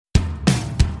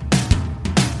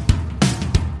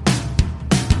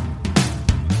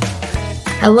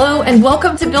Hello and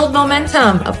welcome to Build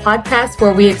Momentum, a podcast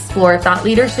where we explore thought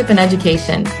leadership and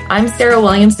education. I'm Sarah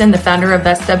Williamson, the founder of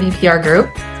SWPR Group.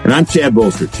 And I'm Chad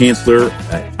Bolser, Chancellor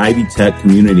at Ivy Tech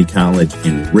Community College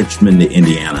in Richmond,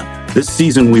 Indiana. This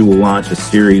season, we will launch a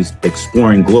series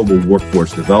exploring global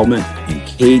workforce development in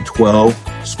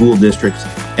K-12 school districts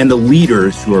and the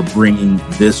leaders who are bringing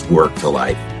this work to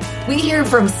life. We hear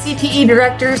from CTE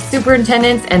directors,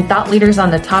 superintendents, and thought leaders on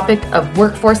the topic of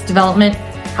workforce development,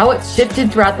 how it's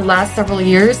shifted throughout the last several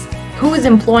years, who is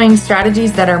employing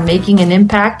strategies that are making an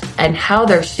impact, and how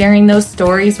they're sharing those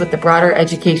stories with the broader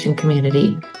education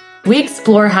community. We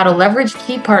explore how to leverage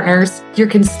key partners, your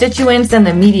constituents, and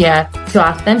the media to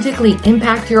authentically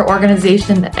impact your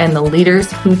organization and the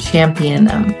leaders who champion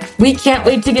them. We can't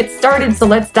wait to get started, so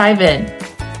let's dive in.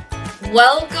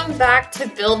 Welcome back to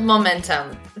Build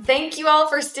Momentum. Thank you all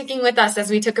for sticking with us as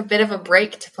we took a bit of a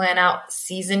break to plan out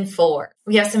season 4.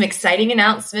 We have some exciting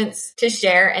announcements to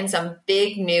share and some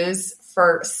big news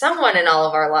for someone in all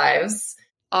of our lives.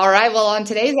 All right. Well, on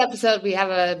today's episode, we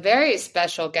have a very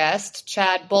special guest,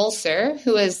 Chad Bolser,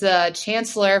 who is the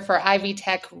Chancellor for Ivy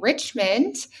Tech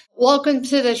Richmond. Welcome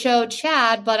to the show,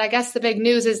 Chad. But I guess the big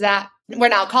news is that we're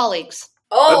now colleagues.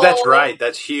 Oh, that's right.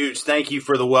 That's huge. Thank you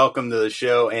for the welcome to the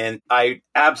show. And I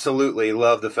absolutely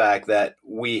love the fact that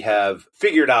we have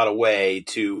figured out a way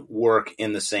to work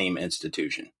in the same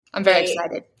institution. I'm very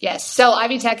excited. Yes. So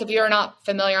Ivy Tech, if you're not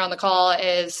familiar on the call,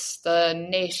 is the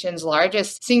nation's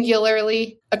largest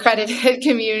singularly accredited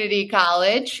community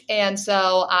college. And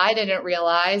so I didn't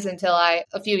realize until a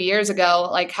few years ago,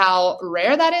 like how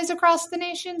rare that is across the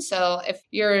nation. So if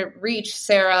your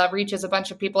Sarah reaches a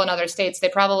bunch of people in other states, they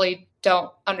probably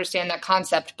don't understand that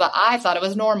concept. But I thought it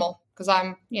was normal because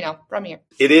I'm, from here.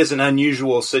 It is an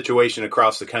unusual situation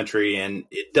across the country, and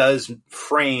it does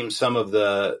frame some of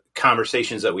the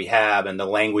conversations that we have and the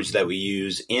language that we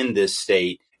use in this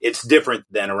state. It's different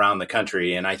than around the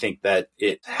country, and I think that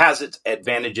it has its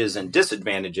advantages and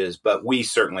disadvantages, but we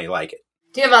certainly like it.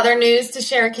 Do you have other news to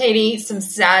share, Katie? Some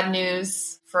sad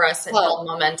news for us at Build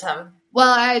Momentum?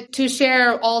 Well, to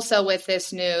share also with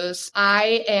this news,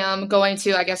 I am going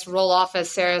to, roll off as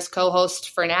Sarah's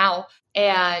co-host for now.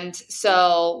 And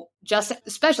so just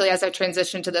especially as I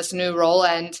transition to this new role,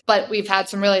 but we've had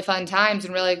some really fun times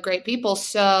and really great people.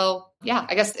 So yeah,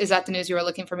 I guess, is that the news you were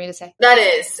looking for me to say? That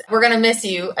is. We're going to miss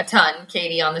you a ton,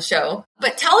 Katie, on the show.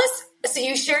 But tell us, so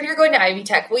you shared you're going to Ivy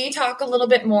Tech. Will you talk a little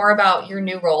bit more about your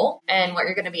new role and what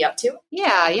you're going to be up to?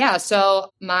 Yeah.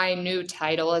 So my new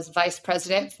title is Vice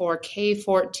President for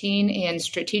K-14 and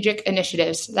Strategic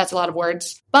Initiatives. That's a lot of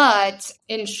words. But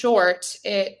in short,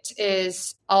 it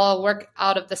is I'll work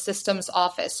out of the systems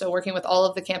office. So working with all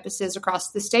of the campuses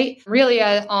across the state, really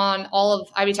on all of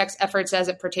Ivy Tech's efforts as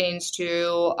it pertains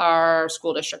to our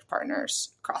school district partners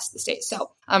across the state.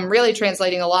 So I'm really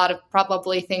translating a lot of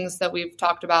probably things that we've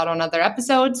talked about on other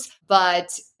episodes,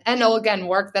 and again,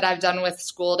 work that I've done with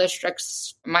school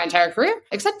districts my entire career,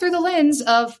 except through the lens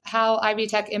of how Ivy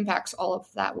Tech impacts all of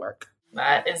that work.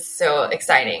 That is so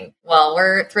exciting. Well,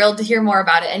 we're thrilled to hear more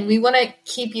about it. And we want to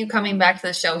keep you coming back to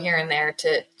the show here and there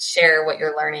to share what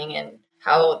you're learning and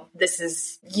how this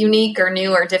is unique or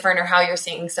new or different or how you're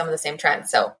seeing some of the same trends.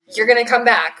 So you're going to come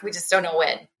back. We just don't know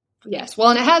when. Yes. Well,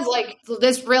 and it has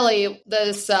this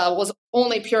was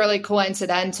only purely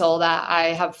coincidental that I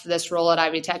have this role at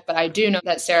Ivy Tech, but I do know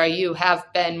that, Sarah, you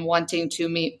have been wanting to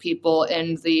meet people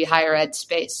in the higher ed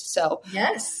space. So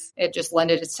yes, it just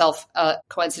lended itself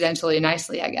coincidentally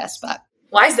nicely, I guess. But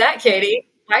why is that, Katie?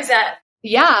 Why is that?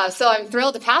 Yeah, so I'm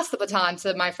thrilled to pass the baton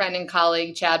to my friend and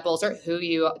colleague, Chad Bolser, who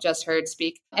you just heard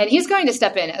speak. And he's going to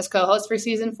step in as co-host for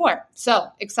season 4. So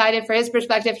excited for his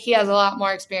perspective. He has a lot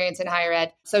more experience in higher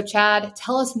ed. So Chad,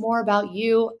 tell us more about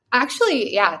you.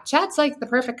 Actually, yeah, Chad's like the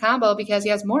perfect combo because he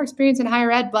has more experience in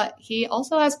higher ed, but he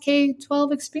also has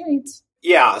K-12 experience.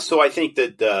 Yeah, so I think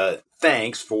that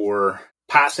thanks for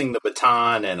passing the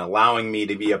baton and allowing me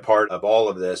to be a part of all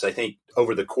of this. I think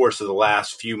over the course of the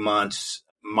last few months,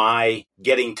 my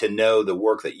getting to know the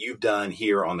work that you've done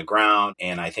here on the ground,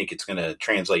 and I think it's going to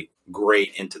translate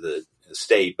great into the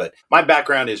state. But my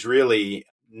background is really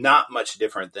not much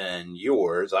different than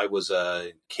yours. I was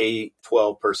a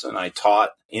K-12 person. I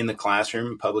taught in the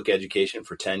classroom, public education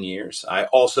for 10 years. I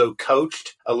also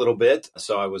coached a little bit.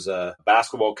 So I was a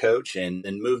basketball coach and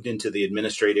then moved into the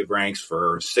administrative ranks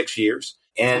for 6 years.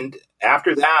 And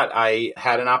after that, I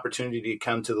had an opportunity to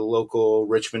come to the local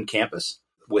Richmond campus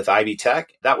with Ivy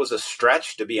Tech. That was a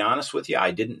stretch, to be honest with you.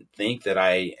 I didn't think that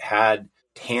I had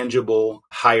tangible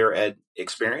higher ed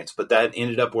experience, but that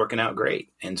ended up working out great.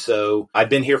 And so I've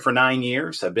been here for 9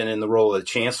 years. I've been in the role of the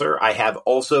chancellor. I have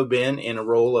also been in a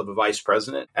role of a vice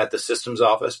president at the systems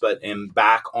office, but am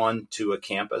back onto a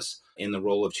campus in the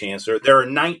role of chancellor. There are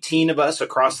 19 of us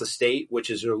across the state, which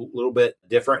is a little bit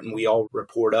different, and we all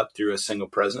report up through a single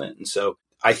president. And so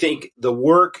I think the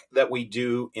work that we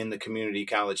do in the community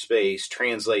college space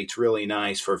translates really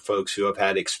nice for folks who have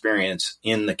had experience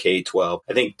in the K-12.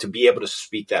 I think to be able to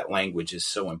speak that language is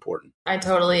so important. I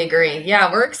totally agree.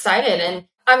 Yeah, we're excited. And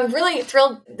I'm really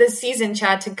thrilled this season,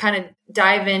 Chad, to kind of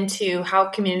dive into how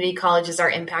community colleges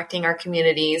are impacting our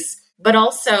communities. But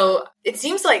also, it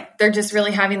seems like they're just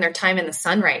really having their time in the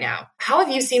sun right now. How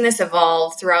have you seen this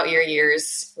evolve throughout your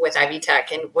years with Ivy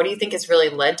Tech? And what do you think has really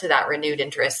led to that renewed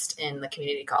interest in the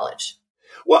community college?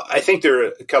 Well, I think there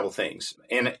are a couple things,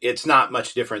 and it's not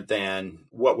much different than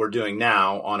what we're doing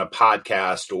now on a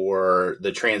podcast or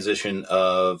the transition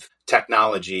of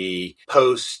technology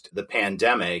post the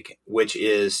pandemic, which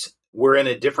is we're in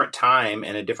a different time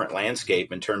and a different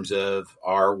landscape in terms of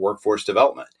our workforce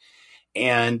development.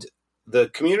 And the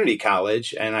community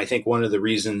college, and I think one of the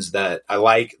reasons that I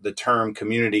like the term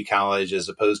community college as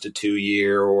opposed to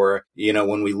 2-year, or,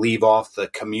 when we leave off the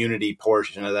community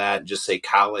portion of that, just say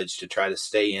college to try to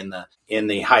stay in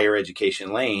the higher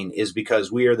education lane, is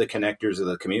because we are the connectors of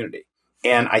the community.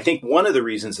 And I think one of the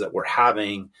reasons that we're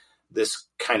having this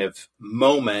kind of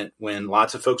moment when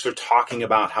lots of folks are talking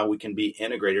about how we can be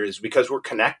integrators is because we're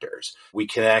connectors. We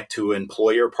connect to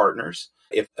employer partners.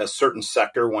 If a certain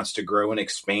sector wants to grow and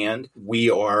expand, we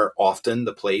are often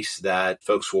the place that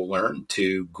folks will learn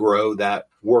to grow that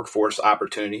workforce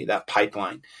opportunity, that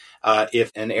pipeline.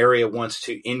 If an area wants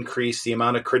to increase the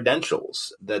amount of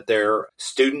credentials that their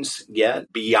students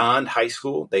get beyond high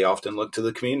school, they often look to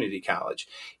the community college.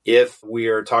 If we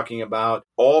are talking about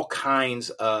all kinds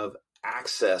of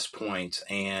access points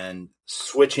and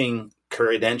switching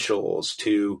credentials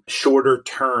to shorter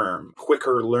term,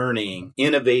 quicker learning,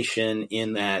 innovation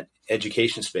in that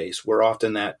education space, we're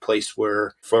often that place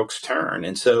where folks turn.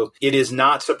 And so it is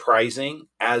not surprising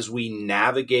as we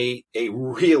navigate a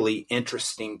really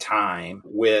interesting time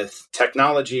with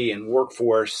technology and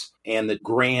workforce and the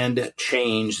grand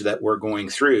change that we're going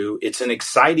through. It's an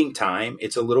exciting time.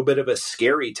 It's a little bit of a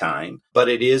scary time, but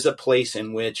it is a place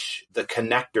in which the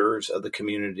connectors of the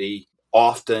community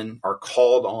often are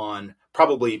called on,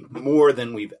 probably more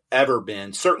than we've ever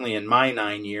been, certainly in my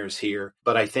 9 years here,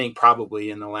 but I think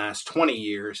probably in the last 20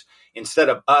 years. Instead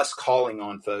of us calling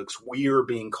on folks, we are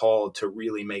being called to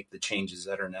really make the changes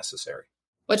that are necessary.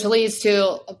 Which leads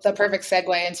to the perfect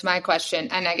segue into my question.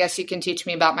 And I guess you can teach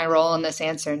me about my role in this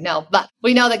answer. No, but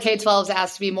we know that K-12 is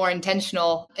asked to be more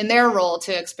intentional in their role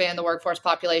to expand the workforce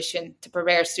population to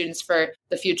prepare students for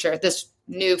the future, this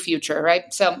new future,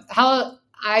 right? So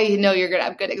I know you're going to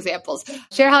have good examples.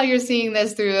 Share how you're seeing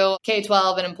this through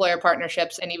K-12 and employer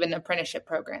partnerships and even apprenticeship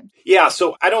programs. Yeah,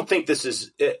 so I don't think this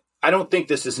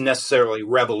is necessarily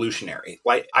revolutionary.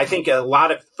 Like, I think a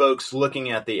lot of folks looking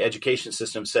at the education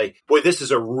system say, boy, this is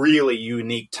a really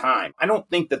unique time. I don't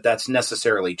think that that's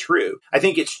necessarily true. I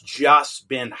think it's just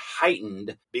been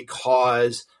heightened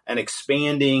because an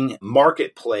expanding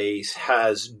marketplace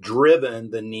has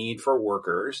driven the need for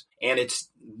workers and its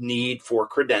need for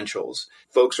credentials.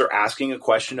 Folks are asking a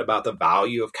question about the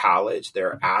value of college.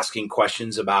 They're asking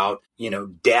questions about,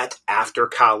 debt after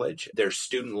college, their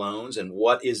student loans, and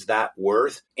what is that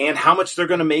worth, and how much they're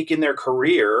going to make in their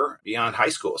career beyond high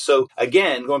school. So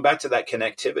again, going back to that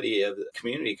connectivity of the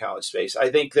community college space, I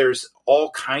think there's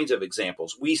all kinds of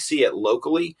examples. We see it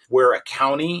locally where a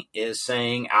county is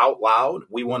saying out loud,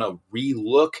 we want to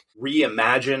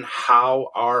reimagine how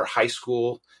our high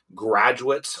school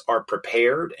graduates are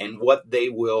prepared and what they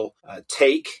will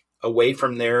take away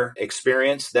from their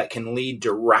experience that can lead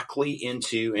directly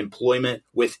into employment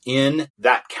within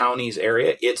that county's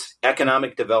area. It's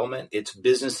economic development, it's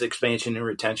business expansion and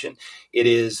retention. It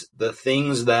is the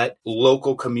things that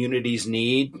local communities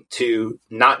need to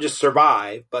not just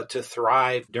survive, but to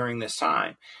thrive during this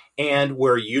time. And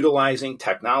we're utilizing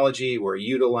technology, we're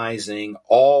utilizing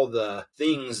all the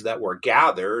things that were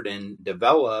gathered and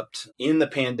developed in the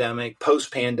pandemic,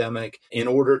 post-pandemic, in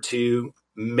order to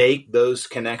make those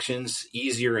connections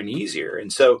easier and easier.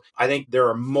 And so I think there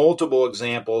are multiple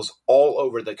examples all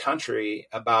over the country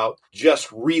about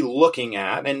just re-looking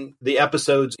at, and the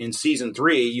episodes in season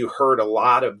 3, you heard a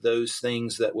lot of those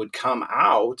things that would come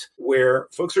out where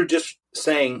folks are just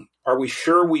saying, are we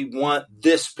sure we want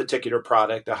this particular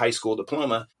product, a high school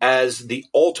diploma, as the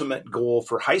ultimate goal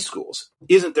for high schools?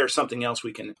 Isn't there something else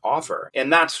we can offer?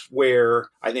 And that's where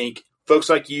I think folks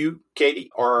like you,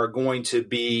 Katie, are going to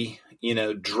be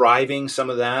driving some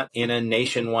of that in a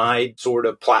nationwide sort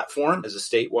of platform as a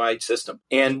statewide system.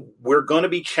 And we're going to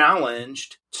be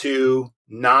challenged to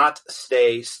not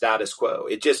stay status quo.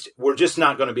 We're just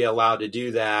not going to be allowed to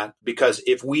do that, because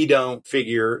if we don't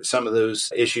figure some of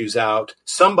those issues out,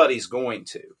 somebody's going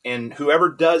to. And whoever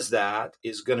does that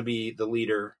is going to be the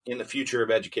leader in the future of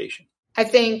education.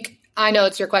 I know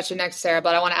it's your question next, Sarah,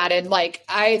 but I want to add in,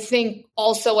 I think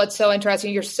also what's so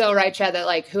interesting, you're so right, Chad,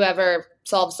 that whoever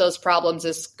solves those problems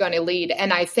is going to lead.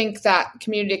 And I think that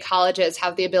community colleges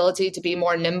have the ability to be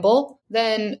more nimble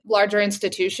than larger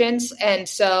institutions. And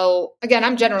so, again,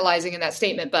 I'm generalizing in that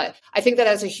statement, but I think that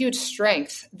has a huge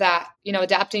strength that,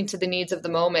 adapting to the needs of the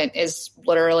moment is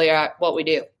literally what we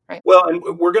do. Right. Well, and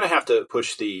we're going to have to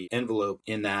push the envelope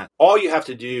in that. All you have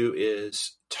to do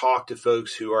is talk to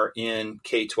folks who are in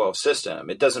K-12 system.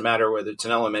 It doesn't matter whether it's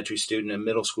an elementary student, a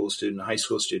middle school student, a high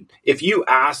school student. If you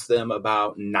ask them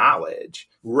about knowledge,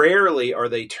 rarely are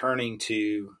they turning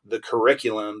to the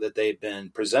curriculum that they've been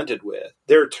presented with.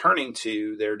 They're turning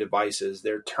to their devices.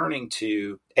 They're turning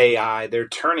to AI. They're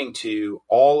turning to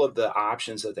all of the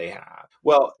options that they have.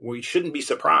 Well, we shouldn't be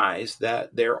surprised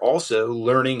that they're also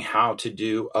learning how to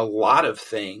do a lot of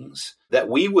things that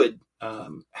we would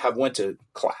have went to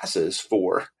classes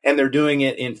for, and they're doing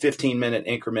it in 15-minute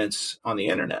increments on the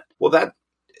internet. Well,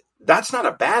 that's not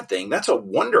a bad thing. That's a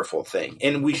wonderful thing.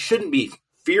 And we shouldn't be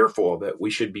fearful of it. We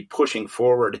should be pushing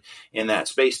forward in that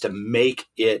space to make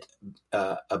it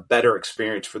a better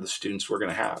experience for the students we're going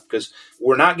to have, because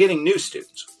we're not getting new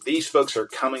students. These folks are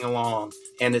coming along,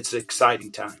 and it's an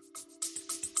exciting time.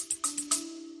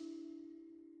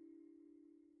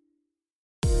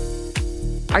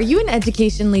 Are you an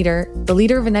education leader, the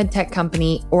leader of an ed tech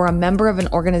company, or a member of an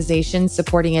organization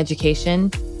supporting education?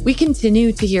 We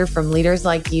continue to hear from leaders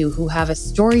like you who have a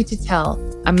story to tell,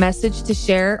 a message to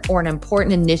share, or an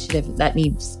important initiative that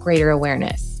needs greater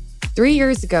awareness. 3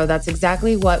 years ago, that's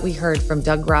exactly what we heard from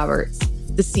Doug Roberts,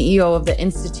 the CEO of the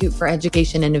Institute for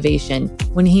Education Innovation,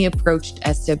 when he approached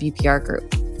SWPR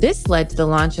Group. This led to the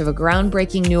launch of a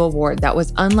groundbreaking new award that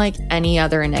was unlike any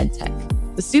other in ed tech.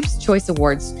 The Soup's Choice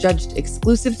Awards, judged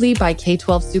exclusively by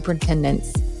K-12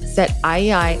 superintendents, set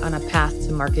IEI on a path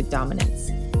to market dominance,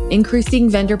 increasing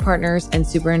vendor partners and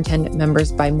superintendent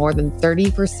members by more than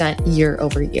 30% year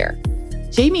over year.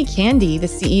 Jamie Candy, the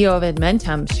CEO of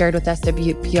Edmentum, shared with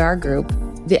SWPR Group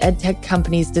the EdTech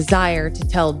company's desire to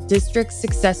tell district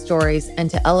success stories and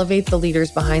to elevate the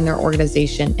leaders behind their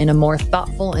organization in a more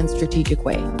thoughtful and strategic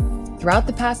way. Throughout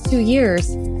the past 2 years,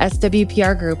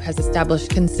 SWPR Group has established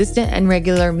consistent and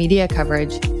regular media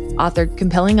coverage, authored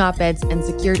compelling op-eds, and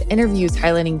secured interviews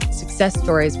highlighting success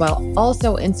stories while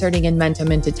also inserting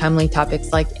Edmentum into timely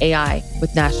topics like AI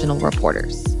with national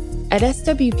reporters. At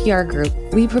SWPR Group,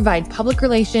 we provide public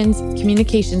relations,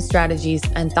 communication strategies,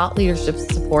 and thought leadership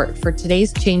support for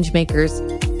today's change makers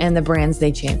and the brands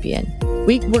they champion.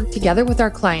 We work together with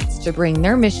our clients to bring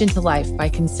their mission to life by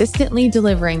consistently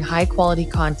delivering high-quality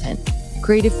content,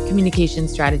 creative communication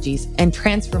strategies, and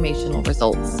transformational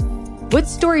results. What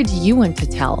story do you want to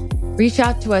tell? Reach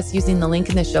out to us using the link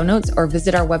in the show notes or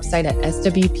visit our website at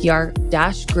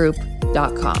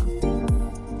swpr-group.com.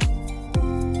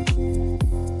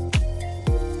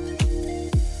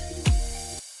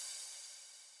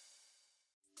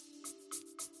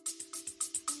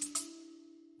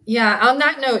 Yeah, on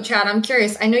that note, Chad, I'm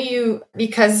curious. I know you,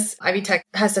 because Ivy Tech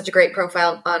has such a great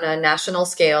profile on a national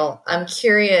scale, I'm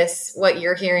curious what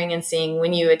you're hearing and seeing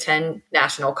when you attend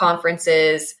national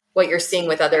conferences, what you're seeing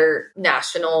with other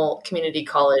national community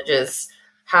colleges,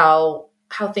 how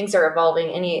things are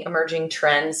evolving, any emerging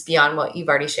trends beyond what you've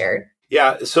already shared.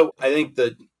 Yeah, so I think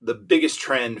the biggest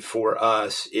trend for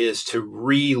us is to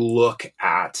re-look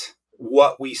at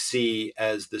what we see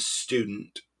as the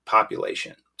student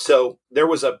population. So there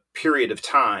was a period of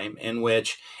time in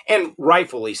which, and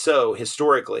rightfully so,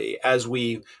 historically, as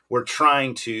we were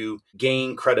trying to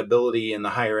gain credibility in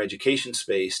the higher education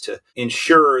space to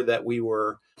ensure that we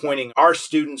were pointing our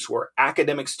students were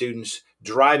academic students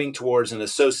driving towards an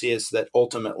associate's that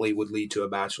ultimately would lead to a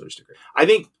bachelor's degree. I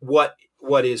think what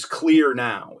is clear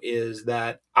now is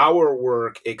that our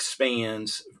work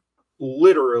expands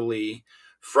literally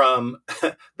from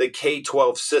the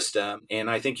K-12 system. And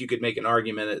I think you could make an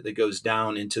argument that goes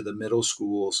down into the middle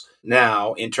schools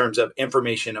now in terms of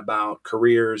information about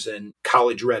careers and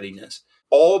college readiness,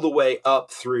 all the way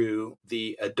up through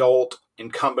the adult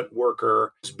incumbent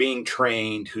worker who's being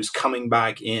trained, who's coming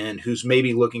back in, who's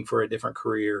maybe looking for a different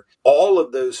career. All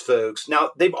of those folks, now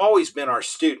they've always been our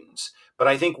students, but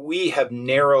I think we have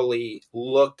narrowly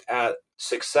looked at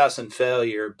success and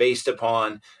failure based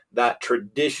upon that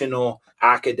traditional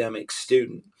academic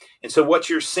student. And so what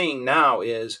you're seeing now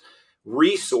is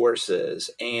resources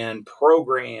and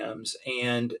programs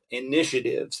and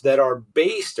initiatives that are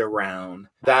based around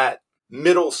that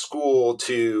middle school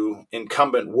to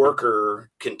incumbent worker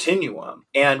continuum.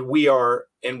 And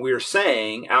we're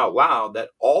saying out loud that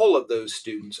all of those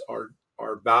students are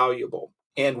valuable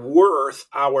and worth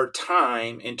our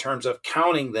time in terms of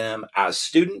counting them as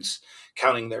students,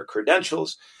 counting their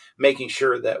credentials, making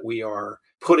sure that we are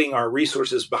putting our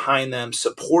resources behind them,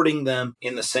 supporting them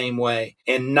in the same way,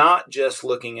 and not just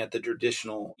looking at the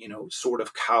traditional, sort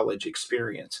of college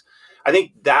experience. I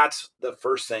think that's the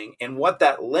first thing. And what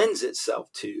that lends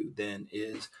itself to then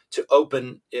is to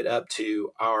open it up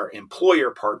to our employer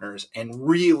partners and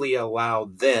really allow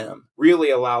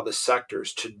the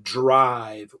sectors to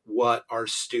drive what our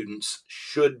students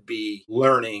should be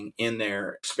learning in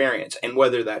their experience. And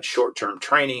whether that's short-term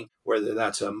training, whether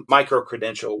that's a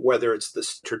micro-credential, whether it's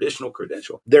the traditional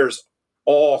credential, there's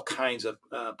all kinds of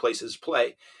places to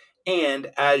play.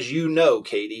 And as you know,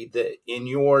 Katie, that in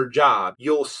your job,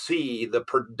 you'll see the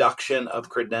production of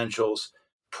credentials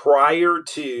prior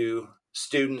to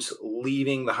students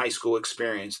leaving the high school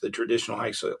experience, the traditional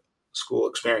high school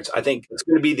experience. I think it's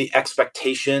going to be the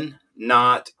expectation,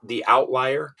 not the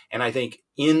outlier. And I think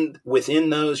within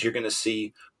those, you're going to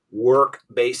see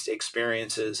work-based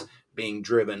experiences being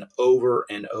driven over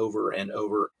and over and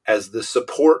over as the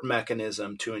support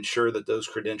mechanism to ensure that those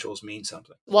credentials mean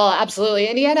something. Well, absolutely.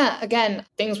 Indiana, again,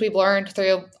 things we've learned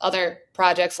through other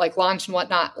projects like Launch and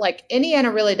whatnot, like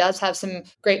Indiana really does have some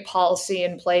great policy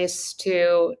in place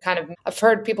to I've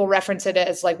heard people reference it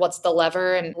as like, what's the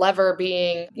lever? And lever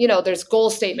being, there's goal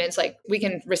statements. Like we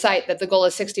can recite that the goal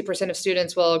is 60% of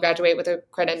students will graduate with a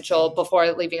credential before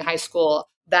leaving high school,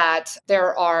 that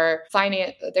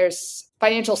there's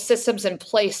financial systems in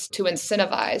place to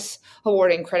incentivize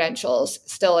awarding credentials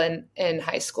still in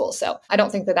high school. So I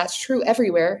don't think that that's true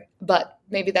everywhere, but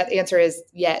maybe that answer is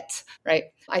yet, right?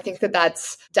 I think that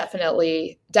that's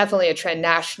definitely a trend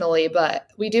nationally, but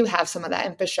we do have some of that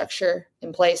infrastructure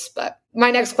in place. But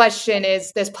my next question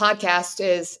is, this podcast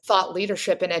is thought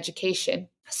leadership in education.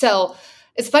 So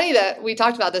it's funny that we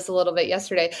talked about this a little bit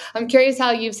yesterday. I'm curious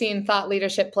how you've seen thought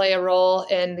leadership play a role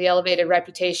in the elevated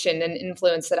reputation and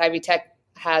influence that Ivy Tech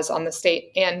has on the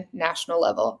state and national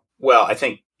level. Well, I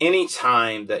think any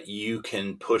time that you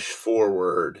can push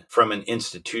forward from an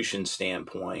institution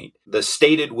standpoint, the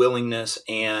stated willingness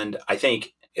and I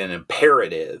think an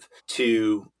imperative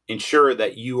to ensure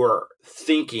that you are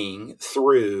thinking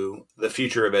through the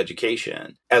future of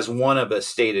education as one of the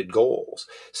stated goals.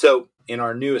 So in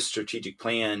our newest strategic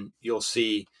plan, you'll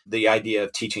see the idea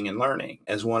of teaching and learning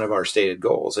as one of our stated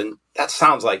goals. And that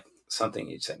sounds like something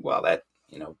you'd say, well,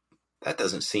 that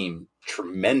doesn't seem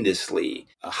tremendously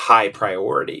a high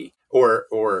priority or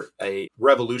a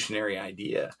revolutionary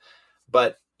idea.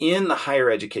 But in the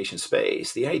higher education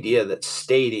space, the idea that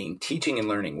stating, teaching and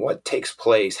learning, what takes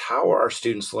place, how are our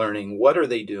students learning, what are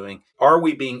they doing, are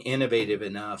we being innovative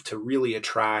enough to really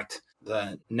attract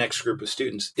the next group of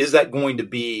students? Is that going to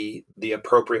be the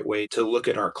appropriate way to look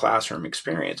at our classroom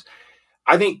experience?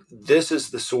 I think this is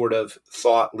the sort of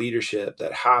thought leadership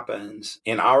that happens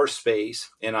in our space,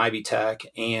 in Ivy Tech,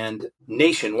 and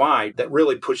nationwide that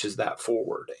really pushes that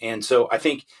forward. And so I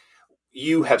think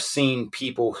you have seen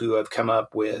people who have come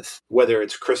up with, whether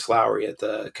it's Chris Lowry at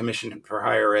the Commission for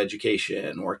Higher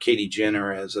Education or Katie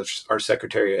Jenner as our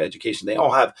Secretary of Education, they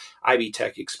all have Ivy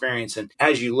Tech experience. And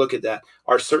as you look at that,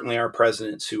 certainly our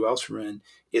president, Sue Elserman,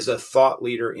 is a thought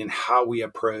leader in how we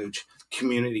approach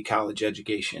community college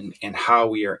education and how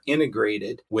we are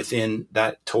integrated within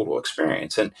that total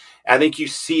experience. And I think you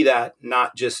see that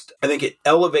I think it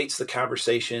elevates the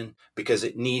conversation because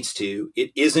it needs to.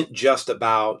 It isn't just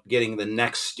about getting the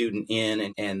next student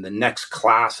in and the next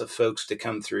class of folks to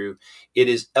come through. It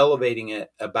is elevating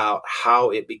it about how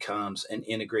it becomes an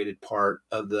integrated part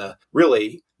of the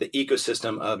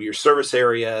ecosystem of your service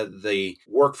area, the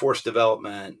workforce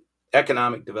development,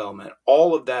 economic development,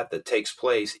 all of that takes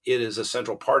place. It is a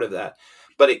central part of that,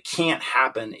 but it can't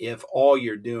happen if all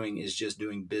you're doing is just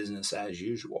doing business as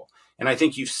usual. And I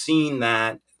think you've seen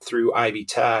that through Ivy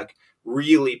Tech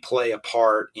really play a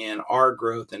part in our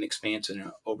growth and expansion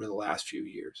over the last few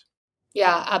years.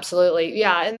 Yeah, absolutely.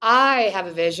 Yeah. And I have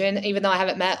a vision, even though I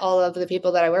haven't met all of the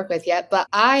people that I work with yet, but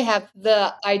I have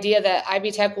the idea that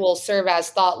Ivy Tech will serve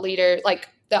as thought leader, like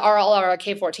all our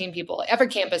K-14 people. Every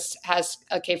campus has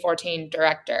a K-14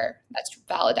 director. That's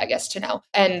valid, I guess, to know.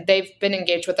 And they've been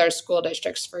engaged with our school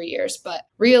districts for years, but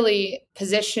really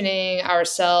positioning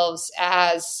ourselves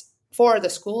as for the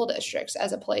school districts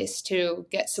as a place to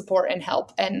get support and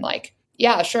help. And like,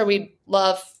 yeah, sure, we'd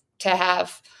love to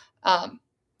have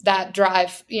that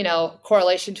drive,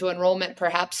 correlation to enrollment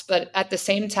perhaps. But at the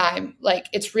same time, like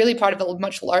it's really part of a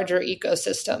much larger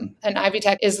ecosystem. And Ivy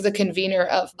Tech is the convener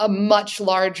of a much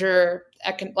larger,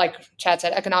 like Chad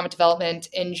said, economic development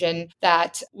engine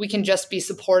that we can just be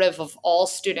supportive of all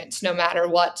students, no matter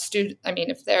what student. I mean,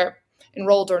 if they're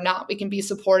enrolled or not, we can be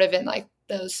supportive in like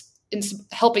those, in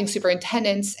helping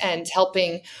superintendents and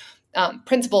helping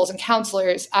principals and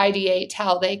counselors ideate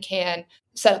how they can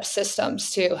set up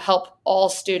systems to help all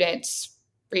students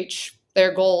reach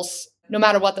their goals, no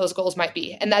matter what those goals might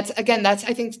be. And that's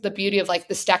I think the beauty of like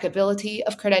the stackability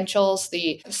of credentials,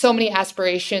 the so many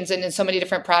aspirations and in so many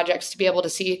different projects to be able to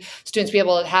see students be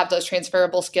able to have those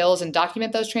transferable skills and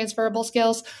document those transferable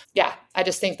skills. Yeah, I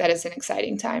just think that is an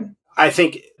exciting time. I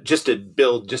think just to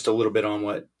build just a little bit on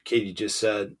what Katie just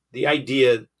said, the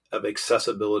idea of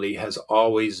accessibility has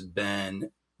always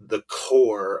been the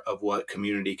core of what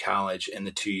community college and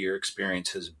the 2-year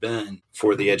experience has been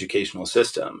for the educational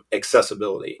system,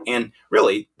 accessibility. And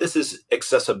really, this is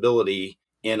accessibility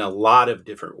in a lot of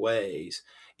different ways.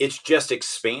 It's just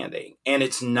expanding, and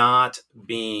it's not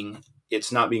being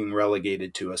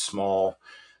relegated to a small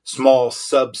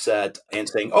subset and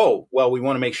saying, oh, well, we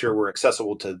want to make sure we're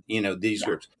accessible to, these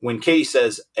groups. When Katie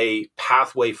says a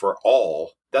pathway for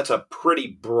all, that's a pretty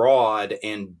broad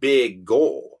and big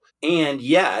goal. And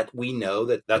yet we know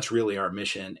that that's really our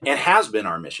mission and has been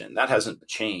our mission. That hasn't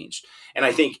changed. And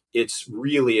I think it's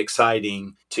really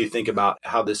exciting to think about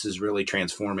how this is really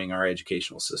transforming our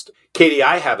educational system. Katie,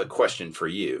 I have a question for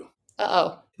you.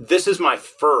 Uh-oh. This is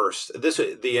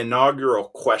the inaugural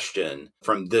question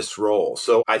from this role.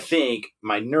 So I think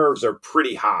my nerves are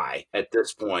pretty high at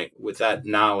this point with that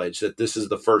knowledge that this is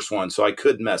the first one. So I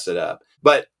could mess it up.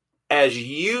 But as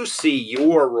you see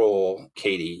your role,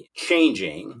 Katie,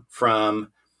 changing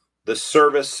from the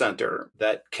service center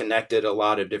that connected a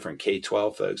lot of different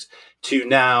K-12 folks to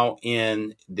now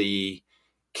in the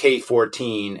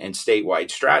K-14 and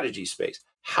statewide strategy space,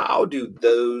 how do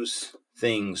those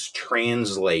things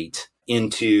translate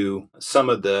into some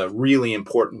of the really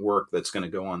important work that's going to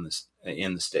go on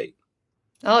in the state?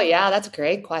 Oh, yeah, that's a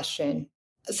great question.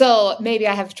 So maybe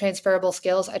I have transferable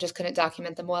skills. I just couldn't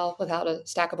document them well without a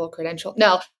stackable credential.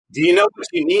 No. Do you know what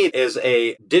you need is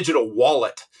a digital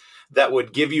wallet that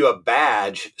would give you a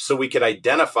badge so we could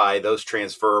identify those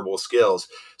transferable skills?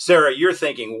 Sarah, you're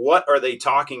thinking, what are they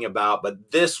talking about?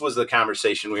 But this was the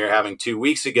conversation we were having 2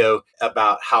 weeks ago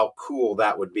about how cool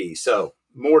that would be. So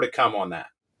more to come on that.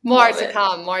 More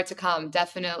to come.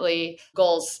 Definitely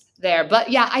goals there.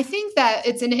 But yeah, I think that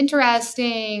it's an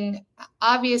interesting,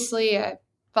 obviously, I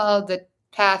followed the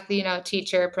path,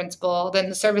 teacher, principal. Then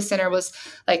the service center was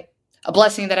like a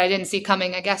blessing that I didn't see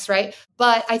coming, I guess, right?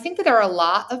 But I think that there are a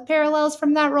lot of parallels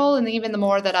from that role. And even the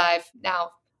more that I've now,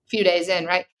 a few days in,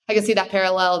 right? I can see that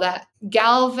parallel, that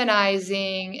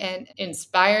galvanizing and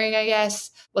inspiring, I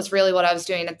guess, was really what I was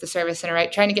doing at the service center,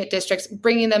 right? Trying to get districts,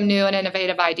 bringing them new and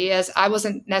innovative ideas. I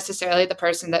wasn't necessarily the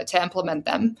person to implement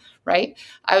them, right?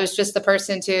 I was just the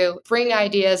person to bring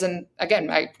ideas and, again,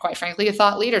 quite frankly,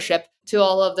 thought leadership to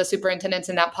all of the superintendents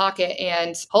in that pocket.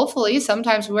 And hopefully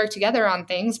sometimes we work together on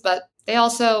things, but they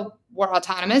also were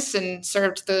autonomous and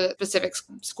served the specific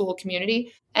school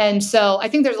community. And so I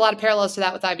think there's a lot of parallels to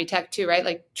that with Ivy Tech too, right?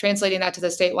 Like translating that to the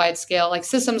statewide scale, like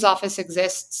systems office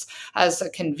exists as a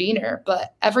convener,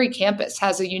 but every campus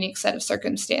has a unique set of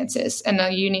circumstances and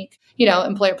a unique,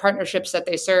 employer partnerships that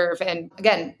they serve. And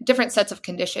again, different sets of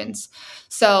conditions.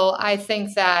 So I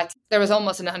think that there was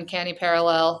almost an uncanny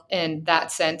parallel in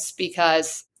that sense,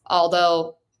 because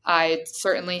although I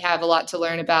certainly have a lot to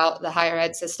learn about the higher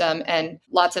ed system and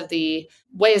lots of the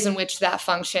ways in which that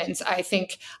functions. I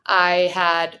think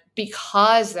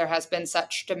because there has been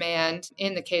such demand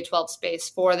in the K-12 space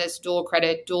for this dual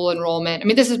credit, dual enrollment. I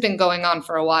mean, this has been going on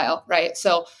for a while, right?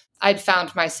 So I'd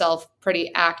found myself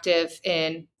pretty active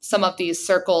in some of these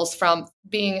circles from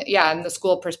being, in the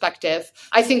school perspective.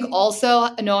 I think also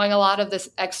knowing a lot of this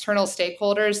external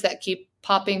stakeholders that keep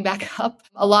popping back up.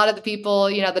 A lot of the people,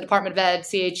 the Department of Ed,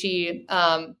 CHE,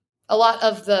 a lot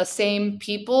of the same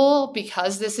people,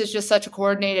 because this is just such a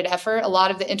coordinated effort. A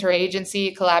lot of the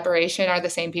interagency collaboration are the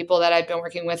same people that I'd been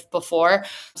working with before.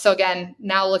 So again,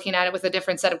 now looking at it with a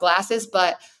different set of glasses,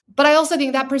 but I also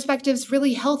think that perspective is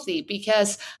really healthy,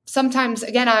 because sometimes,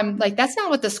 again, I'm like, that's not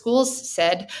what the schools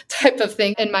said type of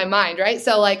thing in my mind, right?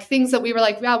 So like things that we were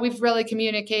like, we've really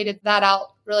communicated that out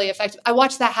really effective. I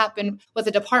watch that happen with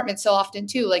the department so often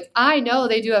too. Like I know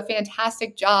they do a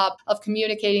fantastic job of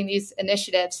communicating these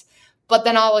initiatives, but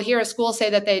then I'll hear a school say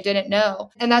that they didn't know.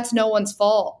 And that's no one's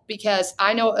fault because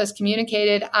I know it was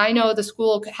communicated. I know the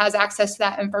school has access to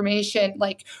that information.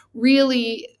 Like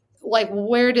really, like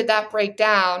where did that break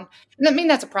down? And I mean,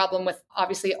 that's a problem with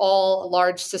obviously all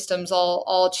large systems,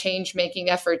 all change-making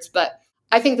efforts. But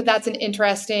I think that that's an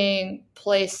interesting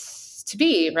place to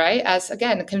be, right? As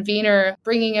again, a convener,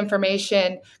 bringing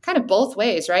information kind of both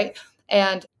ways, right?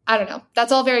 And I don't know.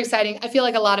 That's all very exciting. I feel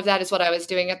like a lot of that is what I was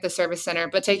doing at the service center,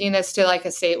 but taking this to like a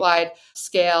statewide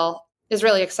scale is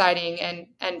really exciting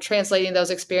and translating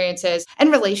those experiences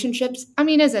and relationships. I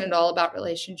mean, isn't it all about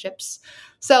relationships?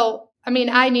 So, I mean,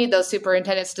 I need those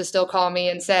superintendents to still call me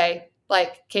and say,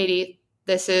 like, Katie,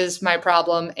 this is my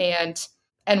problem. And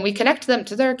we connect them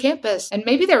to their campus. And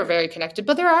maybe they're very connected,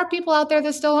 but there are people out there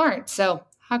that still aren't. So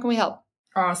how can we help?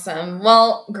 Awesome.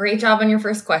 Well, great job on your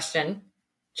first question,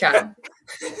 Chad.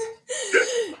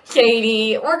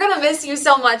 Katie, we're going to miss you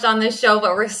so much on this show,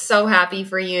 but we're so happy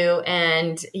for you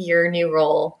and your new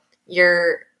role.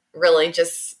 You're really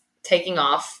just taking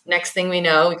off. Next thing we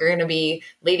know, you're going to be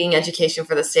leading education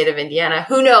for the state of Indiana.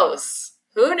 Who knows?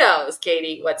 Who knows,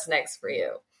 Katie, what's next for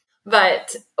you?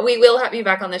 But we will have you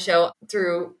back on the show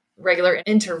through regular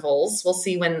intervals. We'll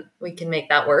see when we can make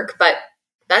that work. But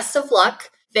best of luck.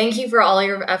 Thank you for all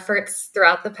your efforts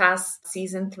throughout the past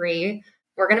season 3.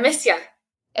 We're going to miss you.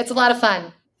 It's a lot of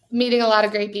fun meeting a lot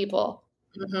of great people.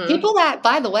 Mm-hmm. People that,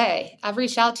 by the way, I've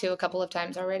reached out to a couple of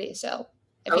times already. So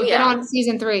if you get on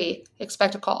season 3,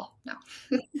 expect a call. No.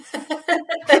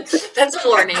 That's a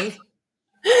warning.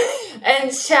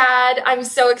 And Chad, I'm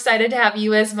so excited to have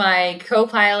you as my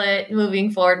co-pilot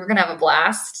moving forward. We're going to have a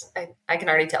blast. I can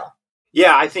already tell.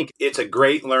 Yeah, I think it's a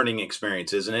great learning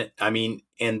experience, isn't it? I mean,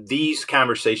 and these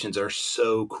conversations are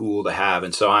so cool to have.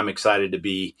 And so I'm excited to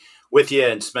be with you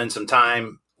and spend some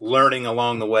time learning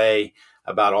along the way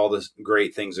about all the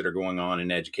great things that are going on in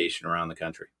education around the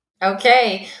country.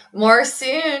 Okay, more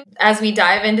soon as we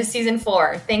dive into season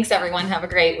 4. Thanks, everyone. Have a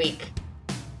great week.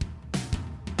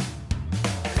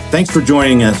 Thanks for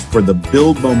joining us for the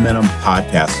Build Momentum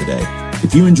podcast today.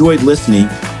 If you enjoyed listening,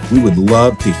 we would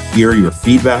love to hear your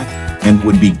feedback and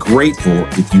would be grateful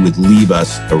if you would leave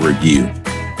us a review.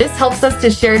 This helps us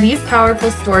to share these powerful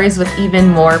stories with even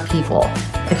more people.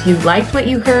 If you liked what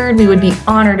you heard, we would be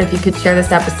honored if you could share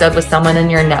this episode with someone in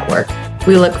your network.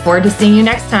 We look forward to seeing you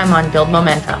next time on Build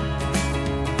Momentum.